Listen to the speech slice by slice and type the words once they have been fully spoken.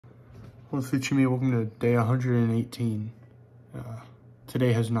What's featuring me? Welcome to day 118.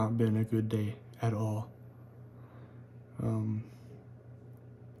 Today has not been a good day at all.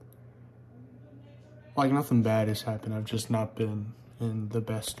 Like nothing bad has happened. I've just not been in the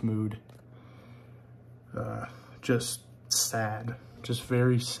best mood. Just sad, just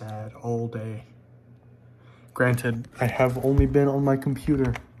very sad all day. Granted, I have only been on my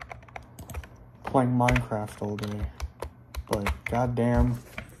computer playing Minecraft all day, but goddamn,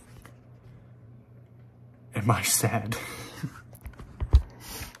 am I sad.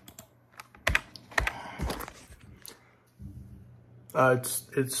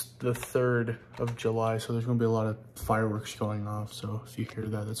 It's the 3rd of July, so there's gonna be a lot of fireworks going off. So if you hear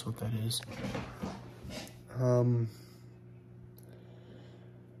that, that's what that is.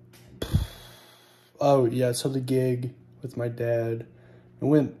 Oh yeah, so the gig with my dad, it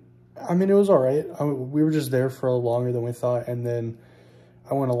went, I mean, it was all right. We were just there for longer than we thought, and then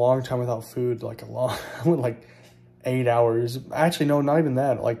I went a long time without food, I went like 8 hours. Actually, no, not even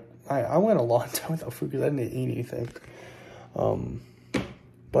that. Like, I went a long time without food because I didn't eat anything.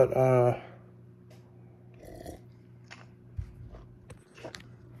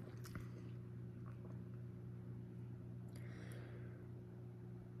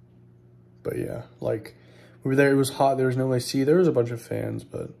 But yeah, like, we were there, it was hot, there was no AC, there was a bunch of fans,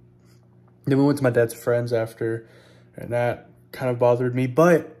 but then we went to my dad's friends after, and that kind of bothered me,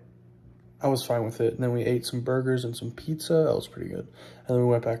 but I was fine with it. And then we ate some burgers and some pizza, that was pretty good. And then we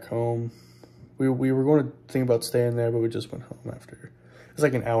went back home. We were going to think about staying there, but we just went home after. It was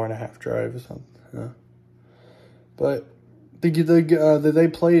like an hour-and-a-half drive or something, yeah. But they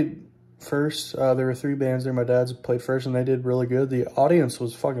played first. There were 3 bands there. My dad's played first, and they did really good. The audience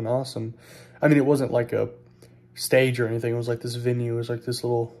was fucking awesome. I mean, it wasn't like a stage or anything. It was like this venue. It was like this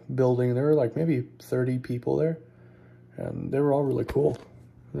little building. There were like maybe 30 people there, and they were all really cool.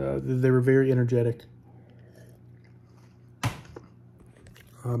 They were very energetic.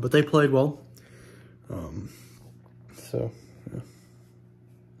 But they played well. So,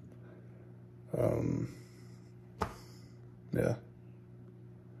 yeah.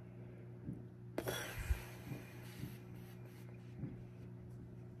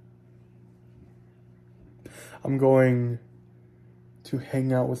 I'm going to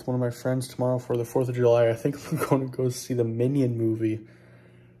hang out with one of my friends tomorrow for the 4th of July. I think I'm going to go see the Minion movie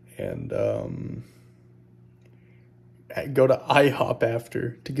and go to IHOP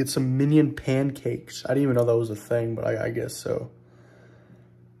after to get some Minion pancakes. I didn't even know that was a thing, but I guess so.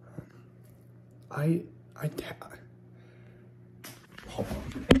 Hold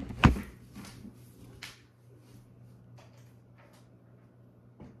on.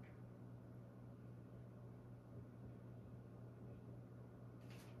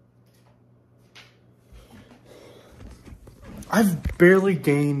 I've barely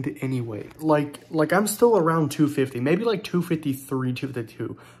gained any weight. Like I'm still around 250, maybe like 253,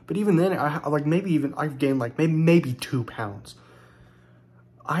 252. But even then, I've gained like maybe 2 pounds.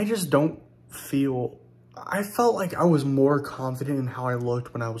 I just don't feel, I felt like I was more confident in how I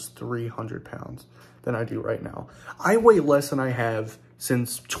looked when I was 300 pounds than I do right now. I weigh less than I have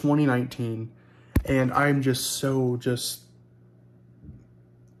since 2019, and I'm just I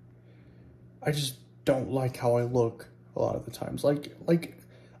just don't like how I look a lot of the times. Like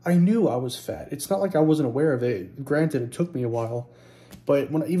I knew I was fat. It's not like I wasn't aware of it. Granted, it took me a while, but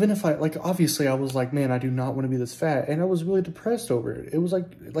even if obviously I was like, man, I do not want to be this fat, and I was really depressed over it. It was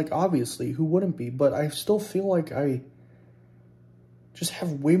like obviously, who wouldn't be? But I still feel like I just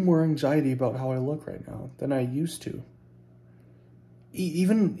have way more anxiety about how I look right now than I used to.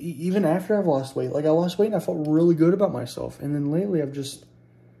 Even after I've lost weight, like I lost weight and I felt really good about myself, and then lately I've just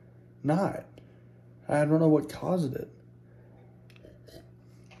not. I don't know what caused it.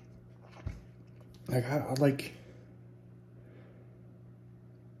 I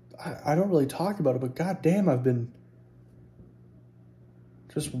don't really talk about it, but goddamn, I've been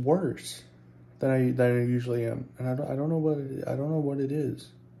just worse than I usually am, and I don't know what it is.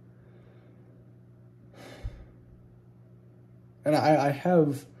 And I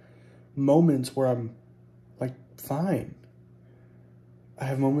have moments where I'm like fine. I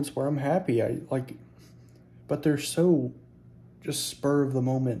have moments where I'm happy. But they're so just spur of the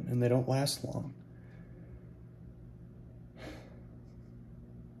moment, and they don't last long.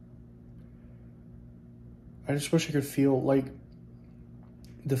 I just wish I could feel like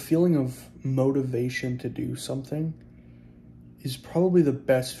the feeling of motivation to do something is probably the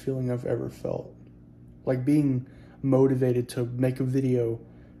best feeling I've ever felt. Like being motivated to make a video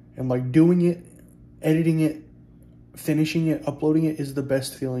and like doing it, editing it, finishing it, uploading it is the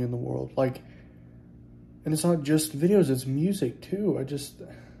best feeling in the world. Like, and it's not just videos, it's music too.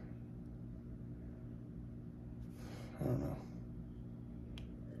 I don't know.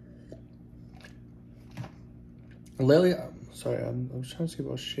 Lately, sorry, I'm trying to see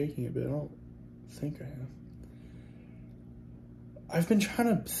about shaking a bit. I don't think I have. I've been trying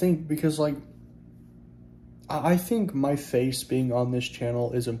to think because, like, I think my face being on this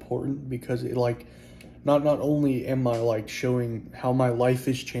channel is important because it, like, not only am I, like, showing how my life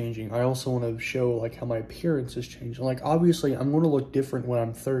is changing, I also want to show, like, how my appearance is changing. Like, obviously, I'm going to look different when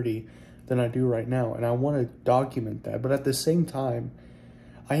I'm 30 than I do right now, and I want to document that. But at the same time,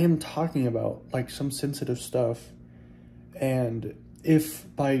 I am talking about, like, some sensitive stuff, and if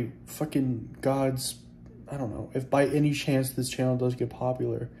by fucking God's, I don't know, if by any chance this channel does get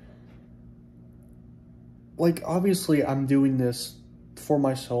popular, like, obviously, I'm doing this for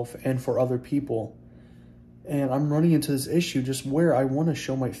myself and for other people. And I'm running into this issue just where I want to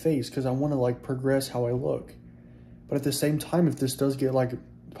show my face because I want to, like, progress how I look. But at the same time, if this does get, like,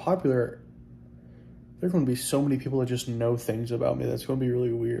 popular, there are going to be so many people that just know things about me. That's going to be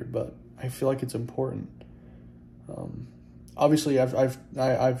really weird, but I feel like it's important. Obviously, I've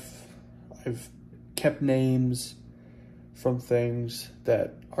kept names from things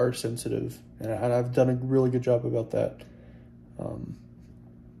that are sensitive, and I've done a really good job about that.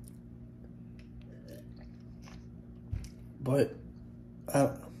 But I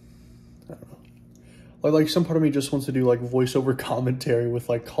don't know. Like some part of me just wants to do, like, voiceover commentary with,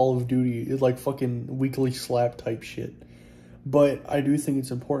 like, Call of Duty, like, fucking weekly slap type shit. But I do think it's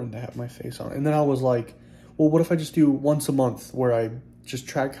important to have my face on. And then I was like, well, what if I just do once a month where I just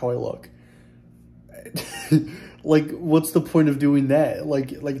track how I look? Like, what's the point of doing that?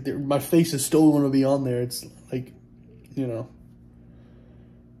 Like my face is still going to be on there. It's like, you know.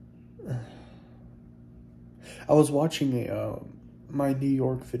 I was watching my New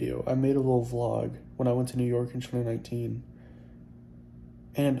York video. I made a little vlog when I went to New York in 2019.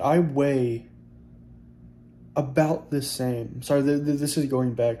 And I weigh about the same. Sorry, this is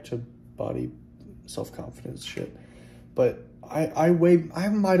going back to body self-confidence shit. But I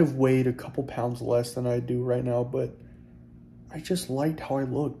might have weighed a couple pounds less than I do right now, but I just liked how I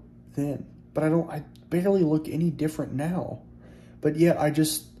looked then. But I barely look any different now. But yeah,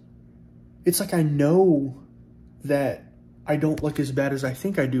 it's like I know that I don't look as bad as I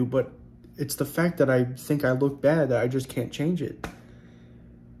think I do, but it's the fact that I think I look bad that I just can't change it.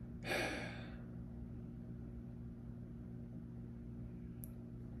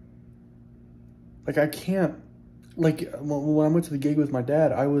 Like, I can't, like, when I went to the gig with my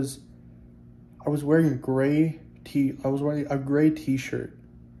dad, I was wearing a gray t-shirt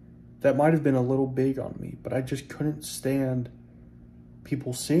that might have been a little big on me, but I just couldn't stand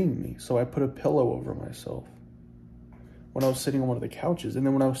people seeing me, so I put a pillow over myself when I was sitting on one of the couches. And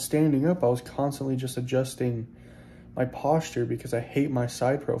then when I was standing up, I was constantly just adjusting my posture because I hate my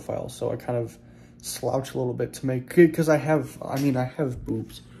side profile, so I kind of slouch a little bit to make, because I have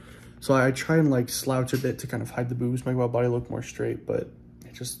boobs. So I try and, like, slouch a bit to kind of hide the boobs, make my body look more straight, but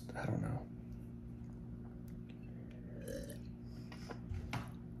it just, I don't know.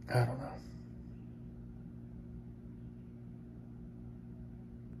 I don't know.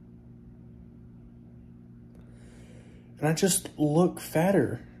 And I just look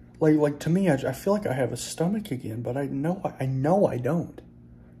fatter. Like to me, I feel like I have a stomach again, but I know I don't.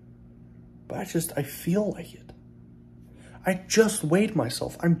 But I feel like it. I just weighed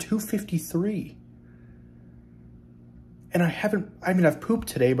myself. I'm 253. And I've pooped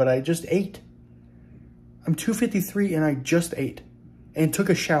today, but I just ate. I'm 253 and I just ate. And took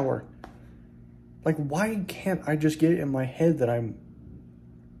a shower. Like, why can't I just get it in my head that I'm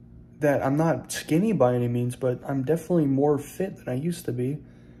not skinny by any means, but I'm definitely more fit than I used to be.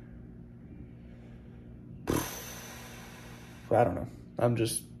 I don't know. I'm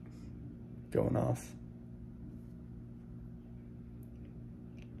just going off.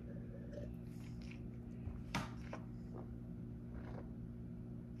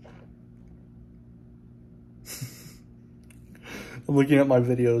 I'm looking at my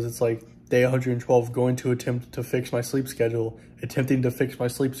videos. It's like day 112, going to attempt to fix my sleep schedule, attempting to fix my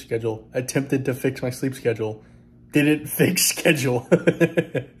sleep schedule, attempted to fix my sleep schedule, didn't fix schedule.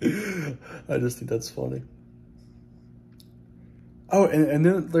 I just think that's funny. Oh, and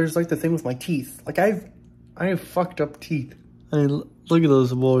then there's, like, the thing with my teeth. Like, I have fucked up teeth. I mean, look at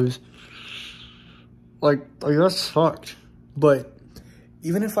those boys. Like that's fucked. But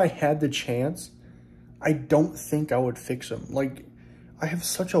even if I had the chance, I don't think I would fix them. Like, I have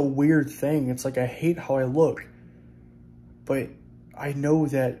such a weird thing. It's like I hate how I look, but I know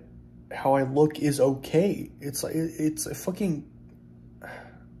that how I look is okay. It's like, it's a fucking, I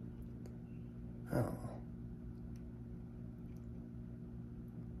don't know.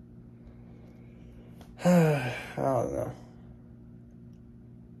 I don't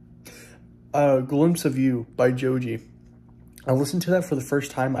know. Glimpse of You by Joji. I listened to that for the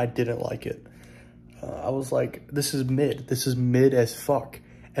first time. I didn't like it. I was like, this is mid. This is mid as fuck.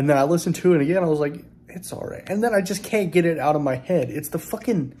 And then I listened to it again. I was like, it's all right. And then I just can't get it out of my head. It's the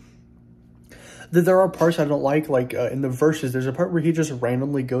fucking... There are parts I don't like in the verses, there's a part where he just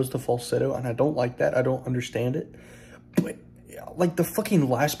randomly goes to falsetto, and I don't like that. I don't understand it. But, like, the fucking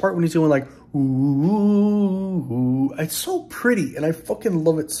last part when he's going like, ooh, it's so pretty, and I fucking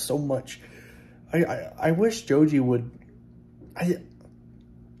love it so much. I wish Joji would...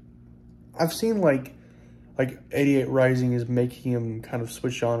 I've seen, like 88 Rising is making him kind of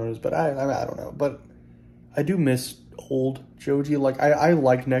switch genres, but I don't know. But I do miss old Joji. Like, I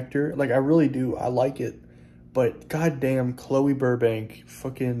like Nectar. Like, I really do. I like it. But goddamn, Chloe Burbank,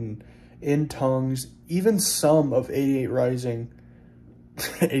 fucking In Tongues, even some of 88 Rising.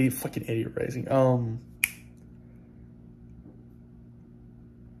 88 Rising.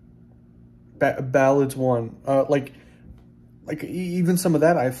 Ballads 1. Like even some of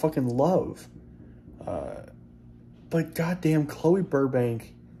that I fucking love. But goddamn, Chloe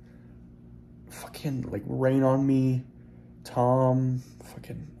Burbank, fucking, like, Rain on Me, Tom,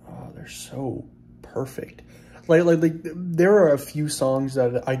 fucking, they're so perfect. Like, there are a few songs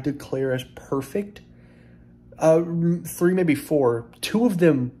that I declare as perfect. 3, maybe 4. 2 of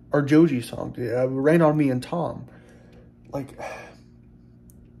them are Joji songs. Rain on Me and Tom. Like,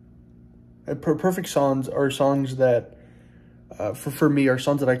 perfect songs are songs that, for me, are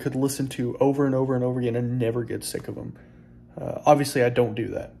songs that I could listen to over and over and over again and never get sick of them. Obviously, I don't do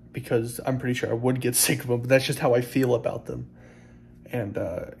that because I'm pretty sure I would get sick of them, but that's just how I feel about them. And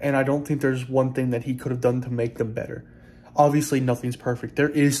I don't think there's one thing that he could have done to make them better. Obviously, nothing's perfect. There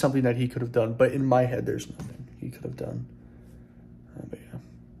is something that he could have done, but in my head, there's nothing he could have done. But yeah.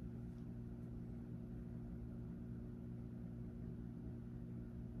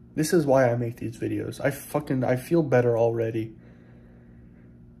 This is why I make these videos. I feel better already.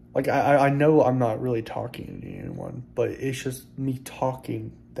 Like, I know I'm not really talking to anyone, but it's just me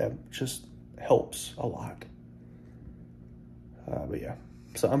talking that just helps a lot. But yeah.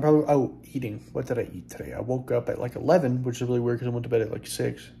 So I'm probably, eating. What did I eat today? I woke up at like 11, which is really weird because I went to bed at like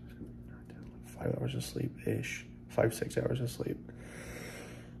 6. 5 hours of sleep-ish. 5-6 hours of sleep.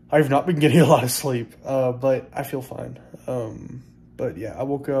 I've not been getting a lot of sleep, but I feel fine. But yeah, I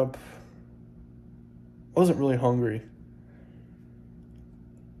woke up. I wasn't really hungry.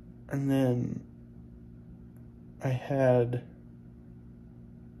 And then I had,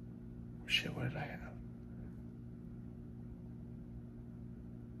 shit, what did I have?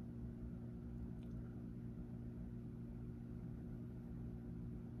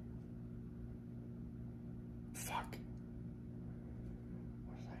 Fuck.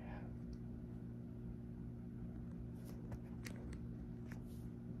 What did I have?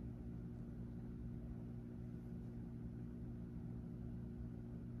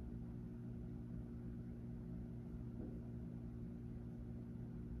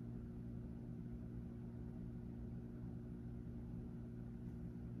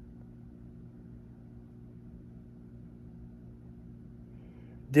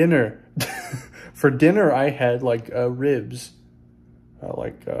 Dinner. For dinner, I had like ribs,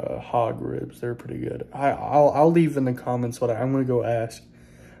 hog ribs. They're pretty good. I'll leave in the comments what I'm gonna go ask,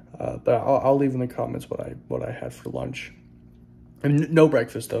 but I'll leave in the comments what I had for lunch. And no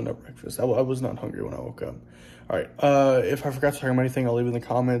breakfast though, no breakfast. I was not hungry when I woke up. All right. If I forgot to talk about anything, I'll leave in the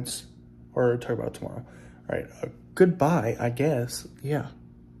comments or talk about it tomorrow. All right. Goodbye, I guess. Yeah.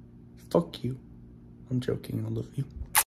 Fuck you. I'm joking. I love you.